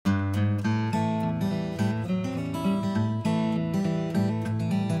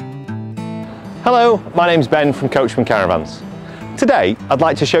Hello, my name's Ben from Coachman Caravans. Today I'd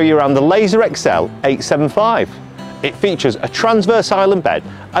like to show you around the Laser Xcel 875. It features a transverse island bed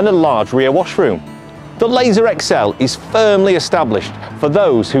and a large rear washroom. The Laser Xcel is firmly established for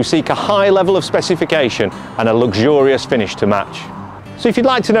those who seek a high level of specification and a luxurious finish to match. So if you'd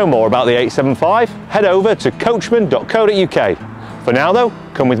like to know more about the 875, head over to coachman.co.uk. For now though,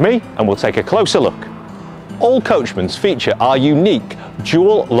 come with me and we'll take a closer look. All Coachmans feature our unique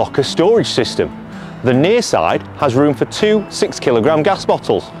dual locker storage system. The near side has room for two 6kg gas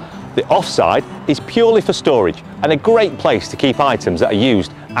bottles. The off side is purely for storage and a great place to keep items that are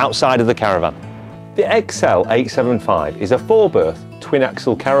used outside of the caravan. The Xcel 875 is a 4-berth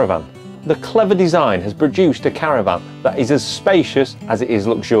twin-axle caravan. The clever design has produced a caravan that is as spacious as it is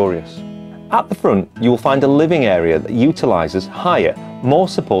luxurious. At the front you will find a living area that utilises higher, more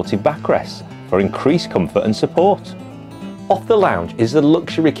supportive backrests for increased comfort and support. Off the lounge is the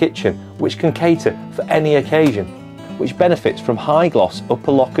luxury kitchen, which can cater for any occasion, which benefits from high gloss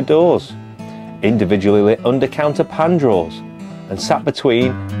upper locker doors, individually lit under counter pan drawers, and sat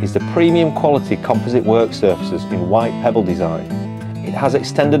between is the premium quality composite work surfaces in white pebble design. It has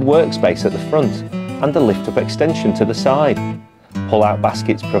extended workspace at the front and a lift up extension to the side. Pull out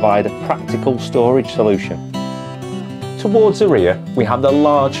baskets provide a practical storage solution. Towards the rear, we have the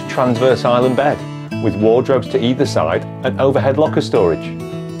large transverse island bed, with wardrobes to either side and overhead locker storage.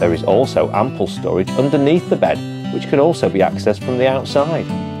 There is also ample storage underneath the bed, which can also be accessed from the outside.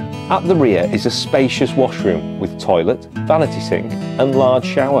 At the rear is a spacious washroom with toilet, vanity sink and large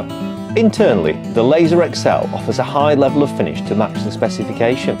shower. Internally, the Laser Xcel offers a high level of finish to match the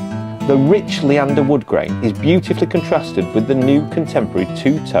specification. The rich Leander wood grain is beautifully contrasted with the new contemporary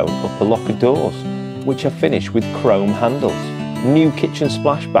two-tone upper locker doors, which are finished with chrome handles. New kitchen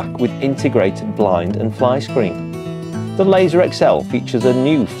splashback with integrated blind and fly screen. The Laser Xcel features a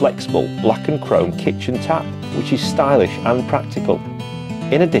new flexible black and chrome kitchen tap, which is stylish and practical.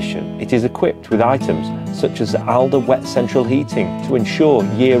 In addition, it is equipped with items such as the Alder wet central heating to ensure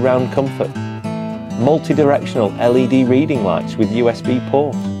year-round comfort, multi-directional LED reading lights with USB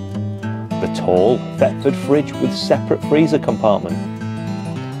ports, the tall Thetford fridge with separate freezer compartment.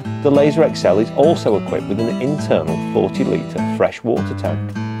 The Laser Xcel is also equipped with an internal 40-litre fresh water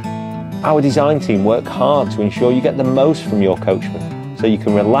tank. Our design team work hard to ensure you get the most from your Coachman, so you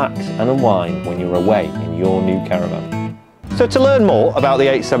can relax and unwind when you're away in your new caravan. So to learn more about the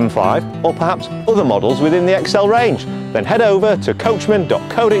 875 or perhaps other models within the Xcel range, then head over to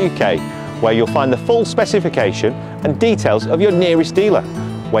coachman.co.uk, where you'll find the full specification and details of your nearest dealer,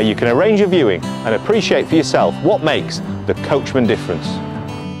 where you can arrange a viewing and appreciate for yourself what makes the Coachman difference.